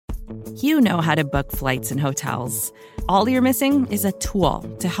You know how to book flights and hotels. All you're missing is a tool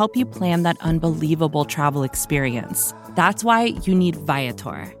to help you plan that unbelievable travel experience. That's why you need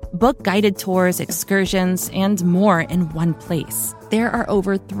Viator. Book guided tours, excursions, and more in one place. There are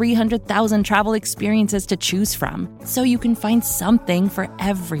over 300,000 travel experiences to choose from, so you can find something for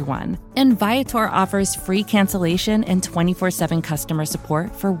everyone. And Viator offers free cancellation and 24/7 customer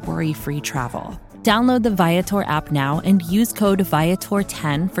support for worry-free travel. Download the Viator app now and use code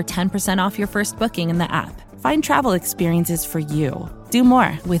Viator10 for 10% off your first booking in the app. Find travel experiences for you. Do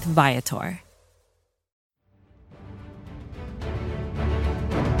more with Viator.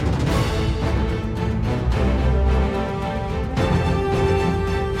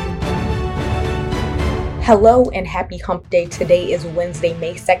 Hello and happy hump day. Today is Wednesday,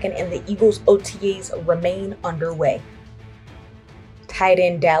 May 2nd, and the Eagles OTAs remain underway. Tight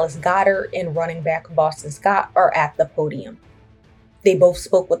end Dallas Goedert and running back Boston Scott are at the podium. They both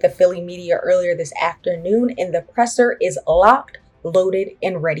spoke with the Philly media earlier this afternoon, and the presser is locked, loaded,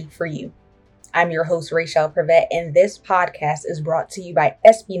 and ready for you. I'm your host, Rachel Prevet, and this podcast is brought to you by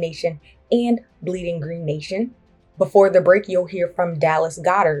SB Nation and Bleeding Green Nation. Before the break, you'll hear from Dallas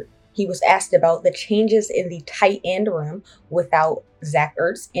Goedert. He was asked about the changes in the tight end room without Zach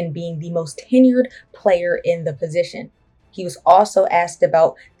Ertz and being the most tenured player in the position. He was also asked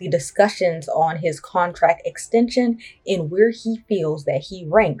about the discussions on his contract extension and where he feels that he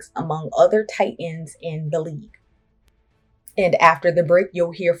ranks among other tight ends in the league. And after the break,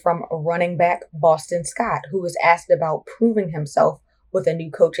 you'll hear from running back Boston Scott, who was asked about proving himself with a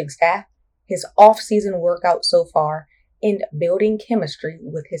new coaching staff, his off-season workout so far, and building chemistry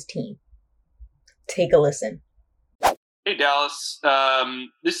with his team. Take a listen. Hey, Dallas.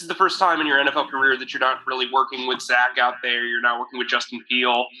 This is the first time in your NFL career that you're not really working with Zach out there. You're not working with Justin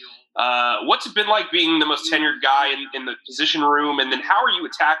Field. What's it been like being the most tenured guy in the position room? And then how are you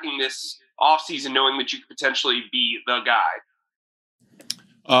attacking this offseason knowing that you could potentially be the guy?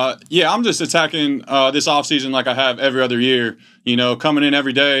 I'm just attacking this offseason like I have every other year. You know, coming in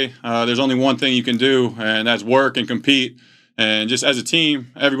every day, there's only one thing you can do, and that's work and compete. And just as a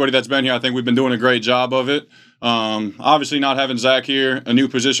team, everybody that's been here, I think we've been doing a great job of it. Obviously not having Zach here, a new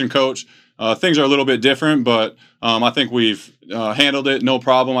position coach, things are a little bit different, but I think we've handled it, no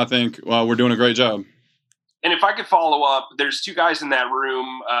problem. I think we're doing a great job. And if I could follow up, there's two guys in that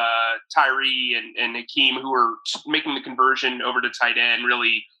room, Tyree and Hakeem, who are making the conversion over to tight end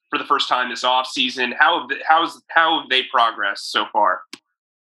really for the first time this offseason. How have they progressed so far?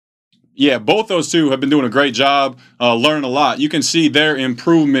 Yeah, both those two have been doing a great job, learning a lot. You can see their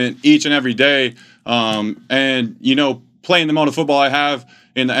improvement each and every day. And, you know, playing the amount of football I have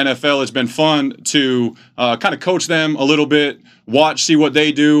in the NFL, it's been fun to kind of coach them a little bit, see what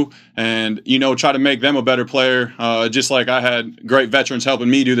they do, and, you know, try to make them a better player. Just like I had great veterans helping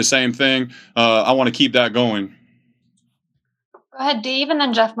me do the same thing. I want to keep that going. Go ahead, Dave, and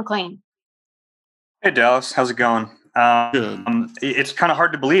then Jeff McLean. Hey, Dallas. How's it going? Good. It's kind of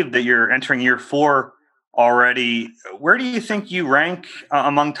hard to believe that you're entering year 4 already. Where do you think you rank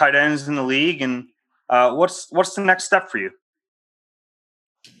among tight ends in the league, and what's the next step for you?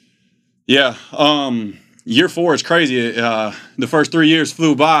 Yeah, year 4 is crazy. The first 3 years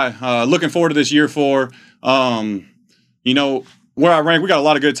flew by. Looking forward to this year 4. You know, where I rank, we got a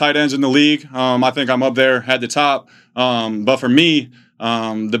lot of good tight ends in the league. I think I'm up there at the top. But for me,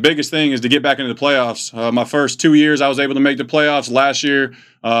 the biggest thing is to get back into the playoffs. My first 2 years, I was able to make the playoffs. Last year,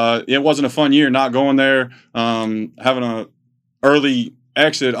 it wasn't a fun year not going there, having an early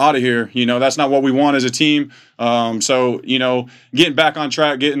exit out of here. You know, that's not what we want as a team. So, you know, getting back on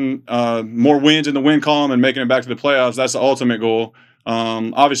track, getting more wins in the win column and making it back to the playoffs, that's the ultimate goal.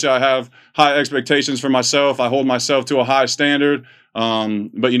 Obviously, I have high expectations for myself. I hold myself to a high standard.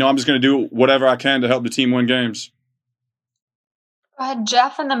 But, you know, I'm just going to do whatever I can to help the team win games. Go ahead,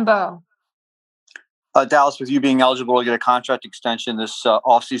 Jeff, and then Bo. Dallas, with you being eligible to get a contract extension this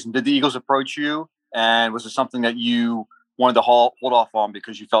offseason, did the Eagles approach you? And was it something that you wanted to hold off on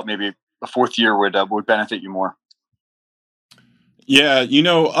because you felt maybe the 4th year would benefit you more? Yeah, you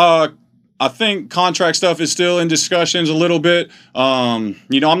know, I think contract stuff is still in discussions a little bit.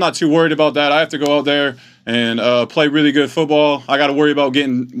 You know, I'm not too worried about that. I have to go out there and play really good football. I got to worry about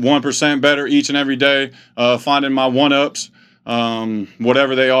getting 1% better each and every day, finding my one-ups.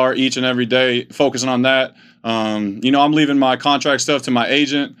 Whatever they are each and every day, focusing on that. You know, I'm leaving my contract stuff to my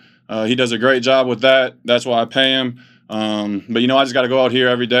agent. He does a great job with that. That's why I pay him. But, you know, I just got to go out here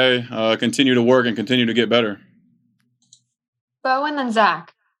every day, continue to work and continue to get better. Bo and then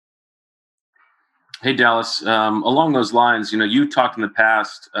Zach. Hey, Dallas. Along those lines, you talked in the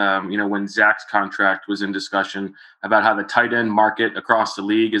past, when Zach's contract was in discussion about how the tight end market across the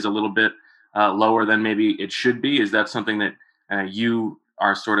league is a little bit lower than maybe it should be. Is that something that you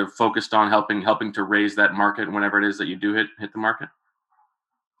are sort of focused on helping to raise that market whenever it is that you do hit the market?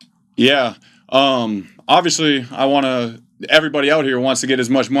 Yeah. Obviously, everybody out here wants to get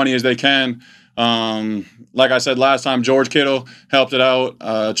as much money as they can. Like I said last time, George Kittle helped it out.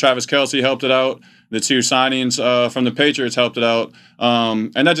 Travis Kelce helped it out. The two signings from the Patriots helped it out.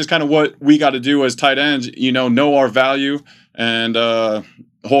 And that's just kind of what we got to do as tight ends, know our value and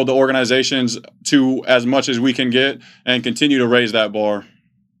hold the organizations to as much as we can get and continue to raise that bar.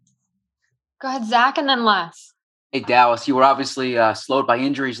 Go ahead, Zach, and then Les. Hey, Dallas, you were obviously slowed by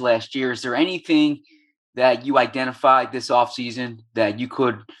injuries last year. Is there anything that you identified this offseason that you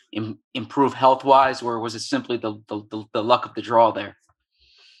could improve health-wise, or was it simply the luck of the draw there?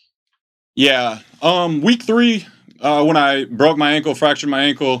 Yeah. Week 3, when I broke my ankle, fractured my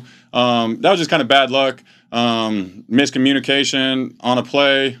ankle, that was just kind of bad luck. Miscommunication on a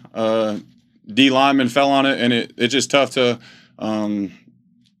play. D lineman fell on it, and it's just tough to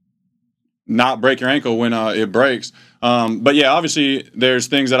not break your ankle when it breaks. But yeah, obviously there's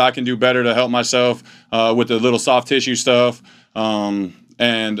things that I can do better to help myself with the little soft tissue stuff.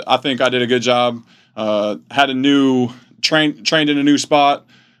 And I think I did a good job. Had a new trained in a new spot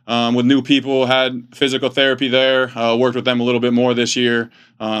with new people, had physical therapy there, worked with them a little bit more this year.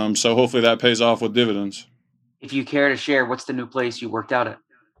 So hopefully that pays off with dividends. If you care to share, what's the new place you worked out at?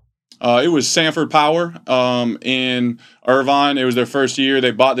 It was Sanford Power in Irvine. It was their first year.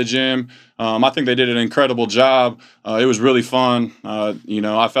 They bought the gym. I think they did an incredible job. It was really fun.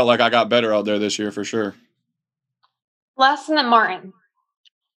 I felt like I got better out there this year for sure. Les and then Martin.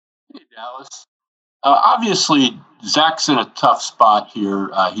 Hey, Dallas. Obviously, Zach's in a tough spot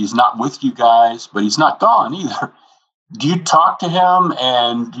here. He's not with you guys, but he's not gone either. Do you talk to him,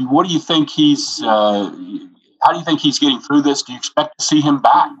 and what do you think how do you think he's getting through this? Do you expect to see him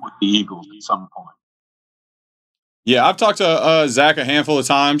back with the Eagles at some point? Yeah, I've talked to Zach a handful of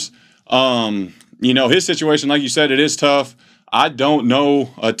times. His situation, like you said, it is tough. I don't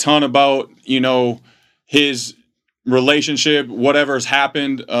know a ton about, his relationship, whatever's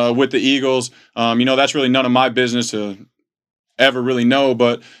happened with the Eagles. That's really none of my business to ever really know.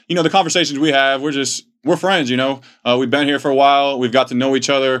 But, the conversations we have, we're friends, We've been here for a while. We've got to know each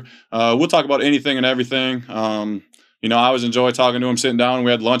other. We'll talk about anything and everything. I always enjoy talking to him, sitting down.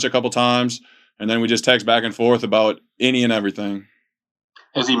 We had lunch a couple times, and then we just text back and forth about any and everything.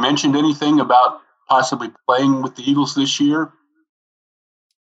 Has he mentioned anything about possibly playing with the Eagles this year?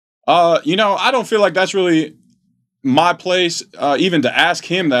 I don't feel like that's really my place, even to ask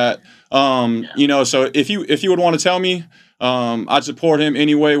him that. So if you would want to tell me, I'd support him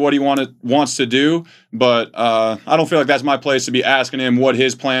anyway, what he wants to do. But I don't feel like that's my place to be asking him what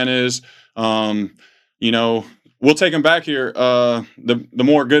his plan is. We'll take him back here. The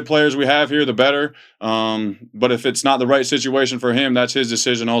more good players we have here, the better. But if it's not the right situation for him, that's his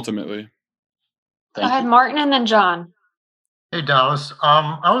decision ultimately. Go ahead, Martin, and then John. Hey, Dallas.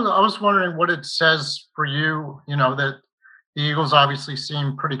 I was wondering what it says for you, that the Eagles obviously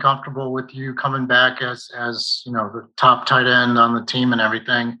seem pretty comfortable with you coming back as the top tight end on the team and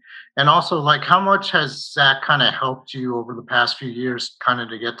everything. And also, like, how much has Zach kind of helped you over the past few years kind of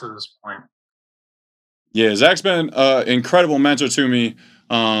to get to this point? Yeah, Zach's been an incredible mentor to me.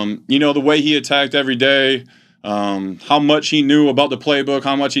 The way he attacked every day, how much he knew about the playbook,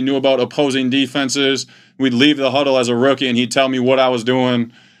 how much he knew about opposing defenses. We'd leave the huddle as a rookie, and he'd tell me what I was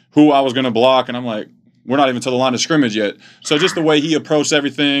doing, who I was going to block, and I'm like, we're not even to the line of scrimmage yet. So just the way he approached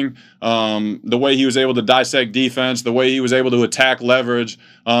everything, the way he was able to dissect defense, the way he was able to attack leverage,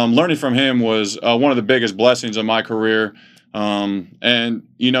 learning from him was one of the biggest blessings of my career.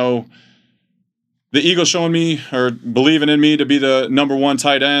 The Eagles showing me or believing in me to be the number one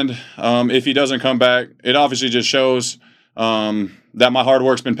tight end. If he doesn't come back, it obviously just shows that my hard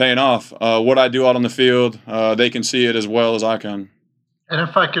work's been paying off. What I do out on the field, they can see it as well as I can. And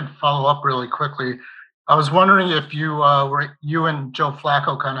if I could follow up really quickly, I was wondering if you and Joe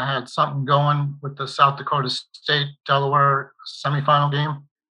Flacco kind of had something going with the South Dakota State Delaware semifinal game.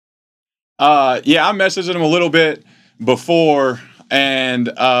 Yeah, I messaged him a little bit before, and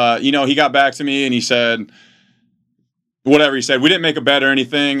he got back to me and he said whatever he said. We didn't make a bet or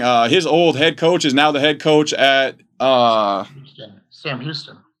anything. His old head coach is now the head coach at Sam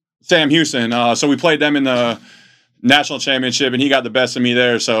Houston. So we played them in the national championship, and he got the best of me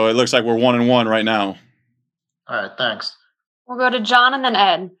there. So it looks like we're 1-1 right now. All right, thanks. We'll go to John and then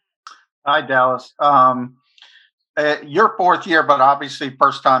Ed. Hi, Dallas. your fourth year, but obviously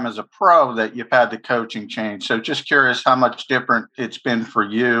first time as a pro that you've had the coaching change. So just curious how much different it's been for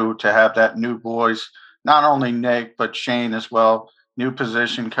you to have that new voice, not only Nick, but Shane as well, new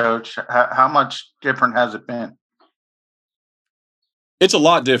position coach. How much different has it been? It's a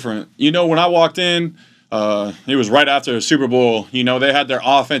lot different. When I walked in, it was right after the Super Bowl. They had their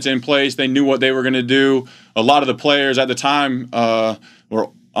offense in place. They knew what they were going to do. A lot of the players at the time were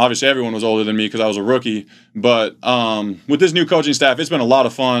obviously everyone was older than me because I was a rookie. But with this new coaching staff, it's been a lot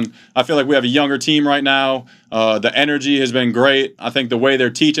of fun. I feel like we have a younger team right now. The energy has been great. I think the way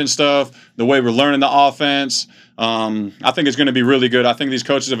they're teaching stuff, the way we're learning the offense, I think it's going to be really good. I think these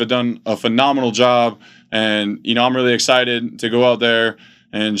coaches have done a phenomenal job. And, I'm really excited to go out there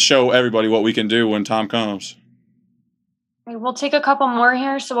and show everybody what we can do when time comes. We'll take a couple more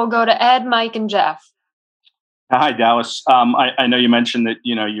here. So we'll go to Ed, Mike, and Jeff. Hi, Dallas. I know you mentioned that,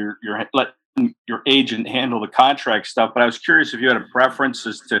 you're letting your agent handle the contract stuff, but I was curious if you had a preference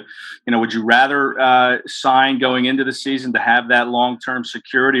as to, would you rather sign going into the season to have that long-term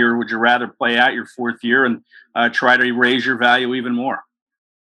security, or would you rather play out your fourth year and try to raise your value even more?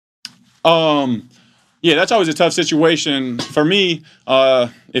 Yeah, that's always a tough situation. For me,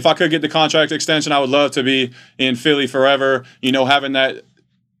 if I could get the contract extension, I would love to be in Philly forever. Having that,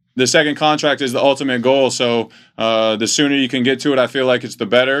 the second contract is the ultimate goal. So the sooner you can get to it, I feel like it's the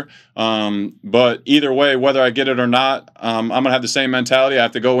better. But either way, whether I get it or not, I'm going to have the same mentality. I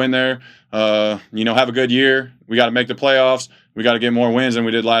have to go in there, have a good year. We got to make the playoffs. We got to get more wins than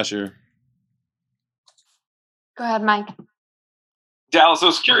we did last year. Go ahead, Mike. Dallas, I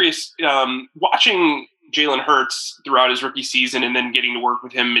was curious, watching Jalen Hurts throughout his rookie season and then getting to work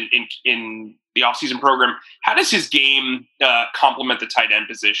with him in the offseason program, how does his game complement the tight end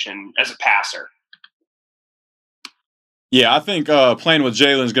position as a passer? Yeah, I think playing with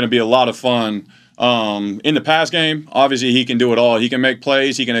Jalen is going to be a lot of fun. In the pass game, obviously he can do it all. He can make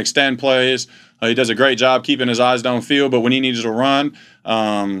plays. He can extend plays. He does a great job keeping his eyes downfield, but when he needs to run,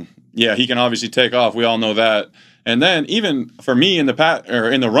 he can obviously take off. We all know that. And then even for me in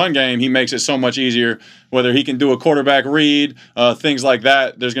the run game, he makes it so much easier. Whether he can do a quarterback read, things like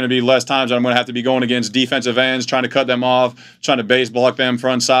that, there's going to be less times that I'm going to have to be going against defensive ends, trying to cut them off, trying to base block them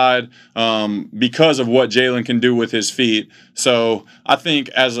front side, because of what Jalen can do with his feet. So I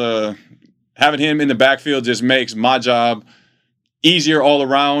think having him in the backfield just makes my job easier all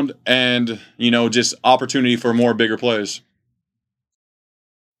around, and just opportunity for more bigger plays.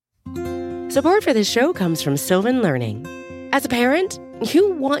 Support for this show comes from Sylvan Learning. As a parent,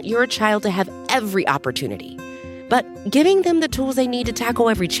 you want your child to have every opportunity, but giving them the tools they need to tackle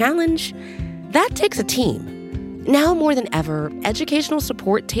every challenge, that takes a team. Now more than ever, educational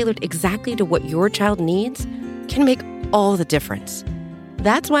support tailored exactly to what your child needs can make all the difference.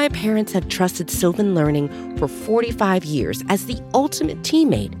 That's why parents have trusted Sylvan Learning for 45 years as the ultimate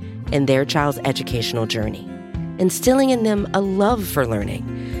teammate in their child's educational journey, instilling in them a love for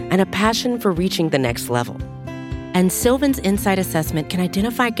learning and a passion for reaching the next level. And Sylvan's Insight Assessment can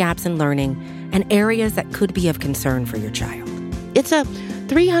identify gaps in learning and areas that could be of concern for your child. It's a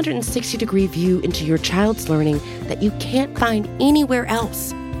 360-degree view into your child's learning that you can't find anywhere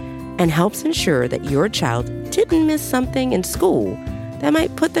else, and helps ensure that your child didn't miss something in school that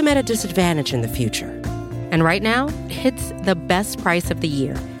might put them at a disadvantage in the future. And right now, it's the best price of the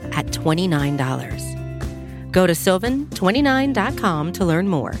year at $29. Go to sylvan29.com to learn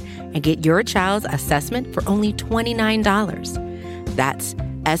more and get your child's assessment for only $29. That's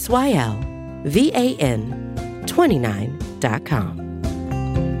SYLVAN29.com.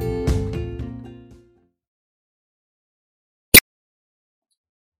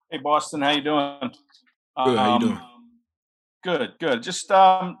 Hey, Boston, how you doing? Good. How you doing? Good. Just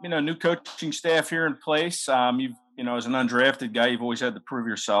new coaching staff here in place. You've as an undrafted guy, you've always had to prove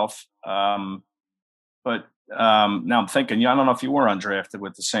yourself. But now I'm thinking, I don't know if you were undrafted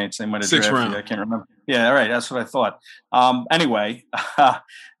with the Saints. They might have drafted you. I can't remember. Yeah, all right. That's what I thought. Anyway,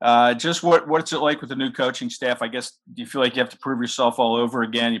 just what's it like with the new coaching staff? I guess, do you feel like you have to prove yourself all over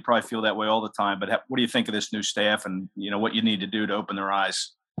again? You probably feel that way all the time. But what do you think of this new staff and, what you need to do to open their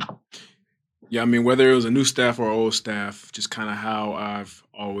eyes? Yeah, I mean, whether it was a new staff or old staff, just kind of how I've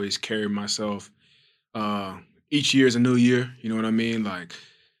always carried myself. Each year is a new year. You know what I mean? Like,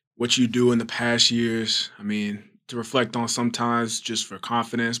 what you do in the past years, I mean, to reflect on sometimes just for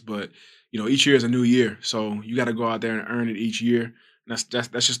confidence, but, each year is a new year. So you got to go out there and earn it each year. And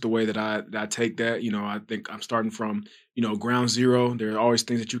that's just the way that I take that. I think I'm starting from, ground zero. There are always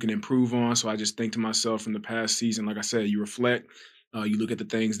things that you can improve on. So I just think to myself from the past season, like I said, you reflect, you look at the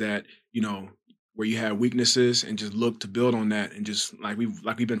things that, where you have weaknesses and just look to build on that. And just like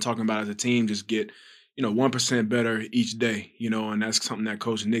we've been talking about as a team, just get, 1% better each day, and that's something that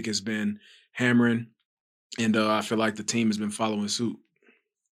Coach Nick has been hammering, and I feel like the team has been following suit.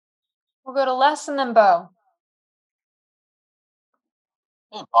 We'll go to Les and then Bo.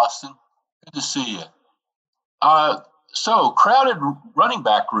 Hey, Boston. Good to see you. So crowded running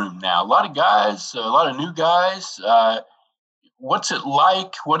back room now. A lot of guys, a lot of new guys. What's it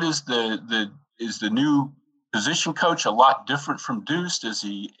like? What is is the new position coach a lot different from Deuce? Does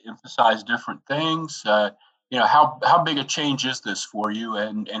he emphasize different things? How big a change is this for you?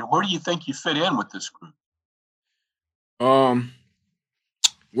 And where do you think you fit in with this group?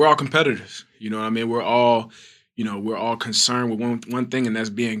 We're all competitors. You know what I mean? We're all concerned with one thing, and that's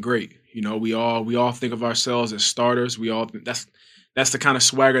being great. We all think of ourselves as starters. We all that's the kind of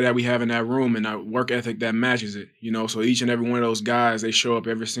swagger that we have in that room, and our work ethic that matches it. So each and every one of those guys, they show up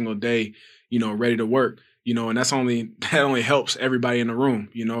every single day, ready to work. And that only helps everybody in the room.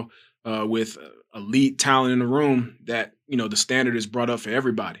 With elite talent in the room, that the standard is brought up for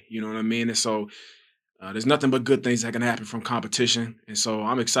everybody. You know what I mean? And so there's nothing but good things that can happen from competition. And so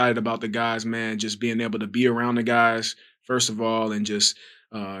I'm excited about the guys, man, just being able to be around the guys, first of all, and just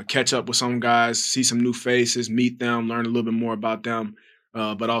catch up with some guys, see some new faces, meet them, learn a little bit more about them.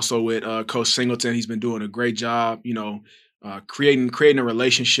 But also with Coach Singleton, he's been doing a great job, creating a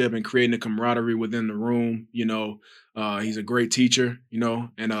relationship and creating a camaraderie within the room. He's a great teacher,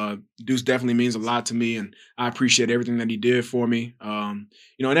 and Deuce definitely means a lot to me, and I appreciate everything that he did for me. And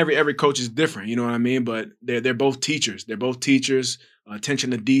every coach is different, you know what I mean? But they're both teachers. They're both teachers.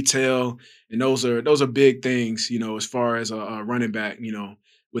 Attention to detail, and those are big things, as far as a running back,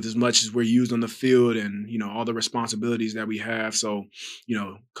 with as much as we're used on the field and all the responsibilities that we have. So,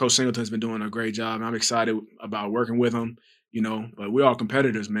 Coach Singleton's been doing a great job, and I'm excited about working with him. But we're all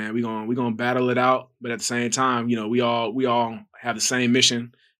competitors, man. We're gonna battle it out, but at the same time, we all have the same mission,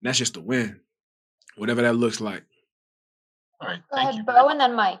 and that's just to win, whatever that looks like. All right, go ahead, Bo, and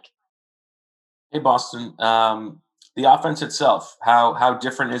then Mike. Hey, Boston. The offense itself, how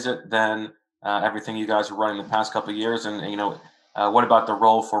different is it than everything you guys were running the past couple of years? And what about the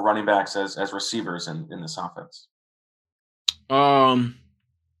role for running backs as receivers in this offense? I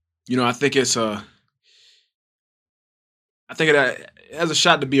think it has a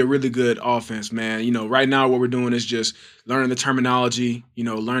shot to be a really good offense, man. Right now what we're doing is just learning the terminology,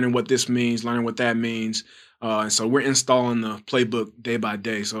 learning what this means, learning what that means. And so we're installing the playbook day by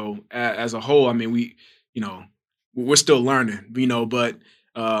day. So as a whole, I mean, we're still learning, but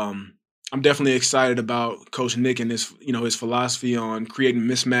I'm definitely excited about Coach Nick and his philosophy on creating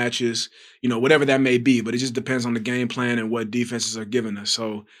mismatches, whatever that may be. But it just depends on the game plan and what defenses are giving us.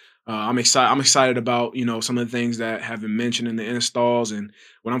 So I'm excited about some of the things that have been mentioned in the installs, and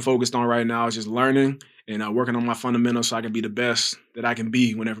what I'm focused on right now is just learning and working on my fundamentals so I can be the best that I can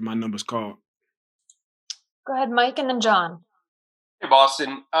be whenever my number's called. Go ahead, Mike, and then John. Hey,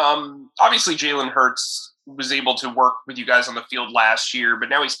 Boston. Obviously, Jalen Hurts was able to work with you guys on the field last year, but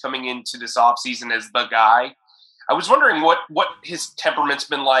now he's coming into this offseason as the guy. I was wondering what his temperament's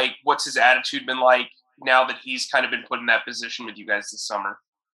been like, what's his attitude been like now that he's kind of been put in that position with you guys this summer.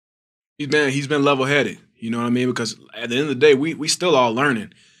 He's been level-headed, you know what I mean? Because at the end of the day, we still all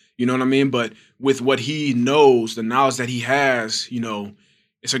learning, you know what I mean? But with what he knows, the knowledge that he has,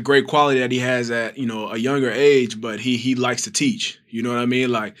 it's a great quality that he has at, a younger age, but he likes to teach, you know what I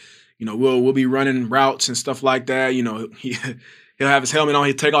mean? Like, we'll be running routes and stuff like that. He'll have his helmet on.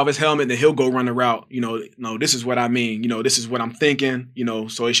 He'll take off his helmet, and then he'll go run the route. No, this is what I mean. This is what I'm thinking.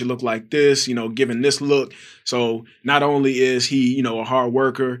 So it should look like this. Given this look. So not only is he, a hard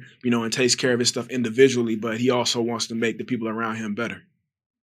worker, and takes care of his stuff individually, but he also wants to make the people around him better.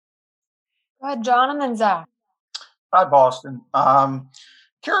 Go ahead, John, and then Zach. Hi, Boston.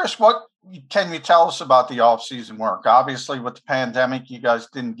 Curious, what can you tell us about the off-season work? Obviously, with the pandemic, you guys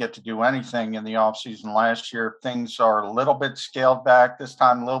didn't get to do anything in the off-season last year. Things are a little bit scaled back this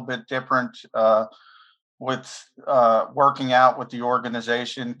time, a little bit different with working out with the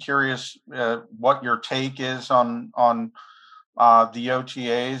organization. Curious what your take is on the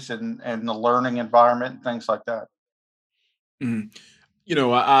OTAs and the learning environment and things like that. Mm-hmm.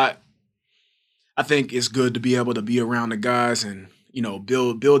 I think it's good to be able to be around the guys and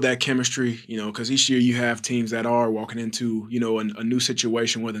build that chemistry, because each year you have teams that are walking into, a new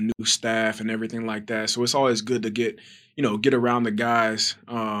situation with a new staff and everything like that. So it's always good to get around the guys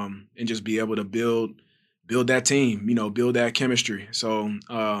and just be able to build that team, build that chemistry. So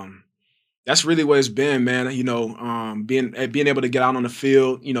that's really what it's been, man. Being able to get out on the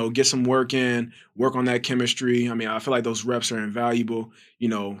field, get some work in, work on that chemistry. I mean, I feel like those reps are invaluable.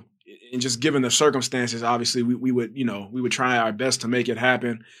 and just given the circumstances, obviously we would try our best to make it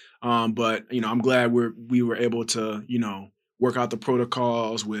happen. But I'm glad we were able to work out the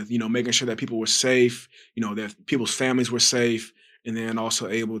protocols with making sure that people were safe, that people's families were safe, and then also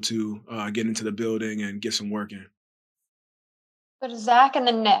able to get into the building and get some work in. But Zach and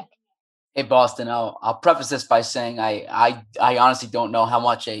then Nick. Hey, Boston, I'll preface this by saying I honestly don't know how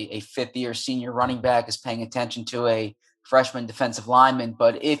much a fifth-year senior running back is paying attention to a freshman defensive lineman.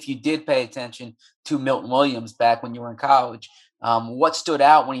 But if you did pay attention to Milton Williams back when you were in college, what stood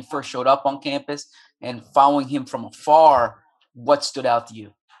out when he first showed up on campus, and following him from afar, what stood out to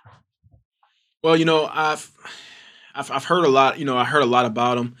you? Well, I've heard a lot. I heard a lot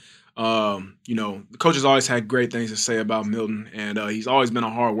about him. The coaches always had great things to say about Milton, and he's always been a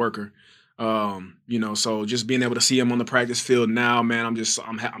hard worker. So just being able to see him on the practice field now, man,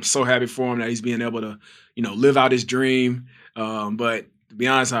 I'm so happy for him that he's being able to, live out his dream. But to be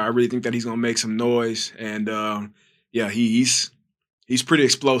honest, I really think that he's going to make some noise. And he's pretty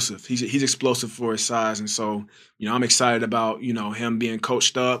explosive. He's explosive for his size. And so, I'm excited about, him being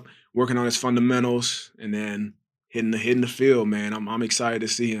coached up, working on his fundamentals, and then hitting the field, man. I'm excited to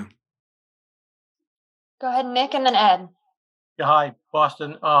see him. Go ahead, Nick, and then Ed. Yeah, hi,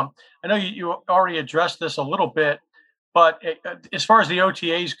 Boston. I know you already addressed this a little bit, but as far as the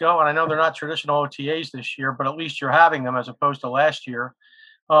OTAs go, and I know they're not traditional OTAs this year, but at least you're having them as opposed to last year.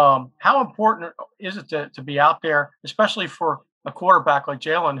 How important is it to be out there, especially for a quarterback like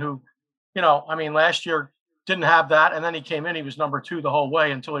Jalen, who, last year didn't have that, and then he came in, he was number 2 the whole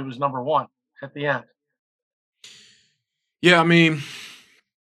way until he was number 1 at the end. Yeah,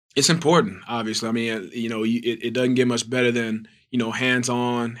 it's important, obviously. It doesn't get much better than,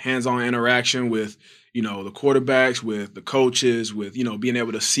 hands-on interaction with, the quarterbacks, with the coaches, with, being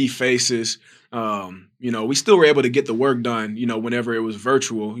able to see faces. We still were able to get the work done, whenever it was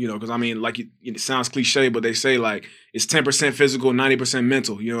virtual, because it sounds cliche, but they say like it's 10% physical, 90%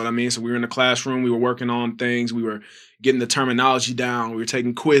 mental, you know what I mean? So we were in the classroom, we were working on things, we were getting the terminology down, we were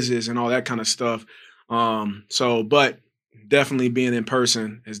taking quizzes and all that kind of stuff. But definitely being in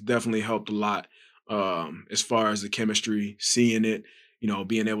person has definitely helped a lot as far as the chemistry, seeing it,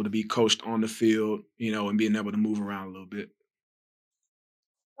 being able to be coached on the field, and being able to move around a little bit.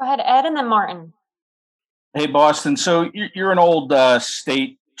 Go ahead, Ed, and then Martin. Hey, Boston. So you're an old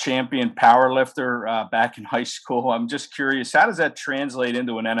state champion power lifter back in high school. I'm just curious, how does that translate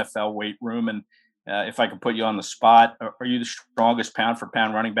into an NFL weight room? And if I could put you on the spot, are you the strongest pound for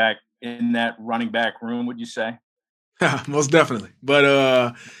pound running back in that running back room, would you say? Most definitely.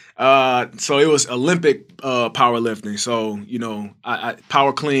 But so it was Olympic powerlifting. So, I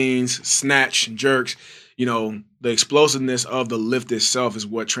power cleans, snatch, jerks, the explosiveness of the lift itself is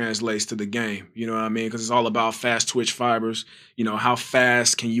what translates to the game. You know what I mean? Because it's all about fast twitch fibers. How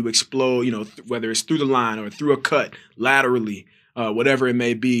fast can you explode, whether it's through the line or through a cut, laterally, whatever it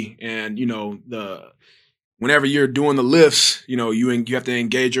may be. And, whenever you're doing the lifts, you have to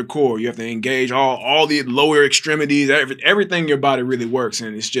engage your core. You have to engage all the lower extremities, everything in your body really works.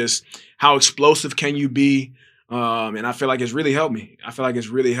 And it's just how explosive can you be? And I feel like it's really helped me.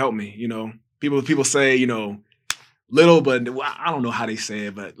 People say, little, but I don't know how they say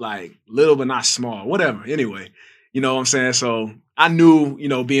it, but like little, but not small, whatever. Anyway, you know what I'm saying? So I knew,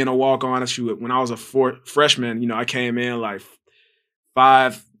 being a walk-on, when I was a freshman, I came in like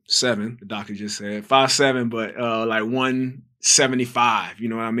 5'7", the doctor just said 5'7", but like 175, you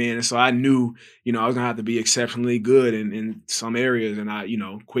know what I mean? And so I knew, I was gonna have to be exceptionally good in some areas,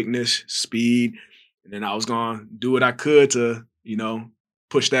 and quickness, speed, and then I was gonna do what I could to,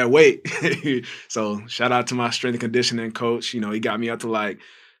 push that weight. So shout out to my strength and conditioning coach. He got me up to like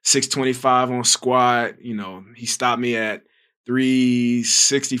 625 on squat. He stopped me at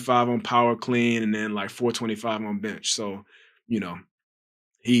 365 on power clean, and then like 425 on bench. So,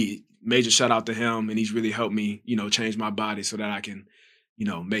 he major shout out to him, and he's really helped me, change my body so that I can,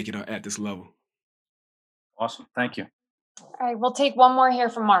 make it at this level. Awesome. Thank you. All right, we'll take one more here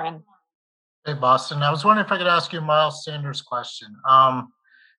from Martin. Hey, Boston. I was wondering if I could ask you Miles Sanders' question.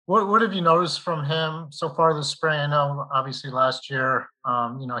 What have you noticed from him so far this spring? I know obviously last year,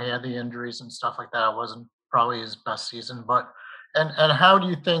 he had the injuries and stuff like that. It wasn't probably his best season, but and how do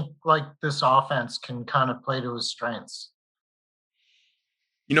you think like this offense can kind of play to his strengths?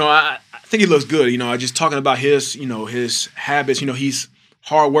 I think he looks good. Just talking about his habits. He's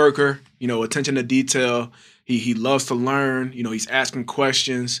hard worker. Attention to detail. He loves to learn. He's asking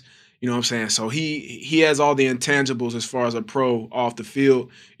questions. You know what I'm saying? So he has all the intangibles as far as a pro off the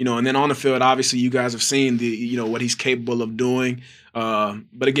field, you know, and then on the field, obviously you guys have seen what he's capable of doing.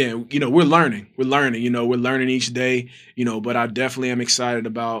 But again, you know, we're learning, you know, we're learning each day, you know, but I definitely am excited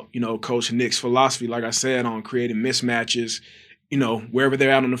about, you know, Coach Nick's philosophy, like I said, on creating mismatches, you know, wherever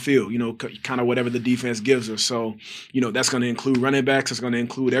they're out on the field, you know, kind of whatever the defense gives us. So, you know, that's going to include running backs. It's going to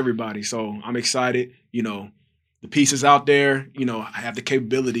include everybody. So I'm excited, you know, the pieces out there, you know, I have the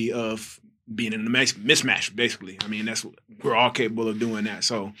capability of being in the mismatch, basically. I mean, we're all capable of doing that.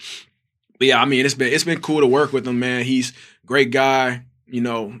 So, but yeah, I mean, it's been cool to work with him, man. He's a great guy. You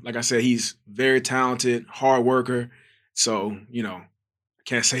know, like I said, he's very talented, hard worker. So, you know,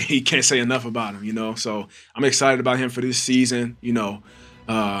 can't say enough about him, you know. So I'm excited about him for this season. You know,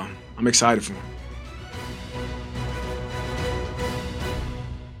 I'm excited for him.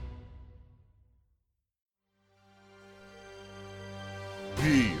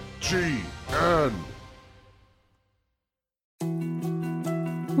 BGN.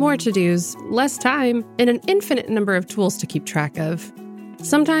 More to-dos, less time, and an infinite number of tools to keep track of.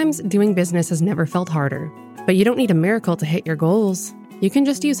 Sometimes doing business has never felt harder, but you don't need a miracle to hit your goals. You can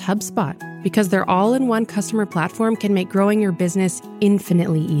just use HubSpot, because their all-in-one customer platform can make growing your business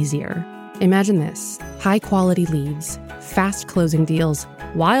infinitely easier. Imagine this: high-quality leads, fast closing deals,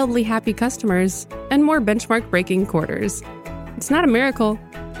 wildly happy customers, and more benchmark-breaking quarters. It's not a miracle,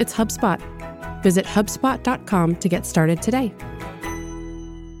 it's HubSpot. Visit HubSpot.com to get started today.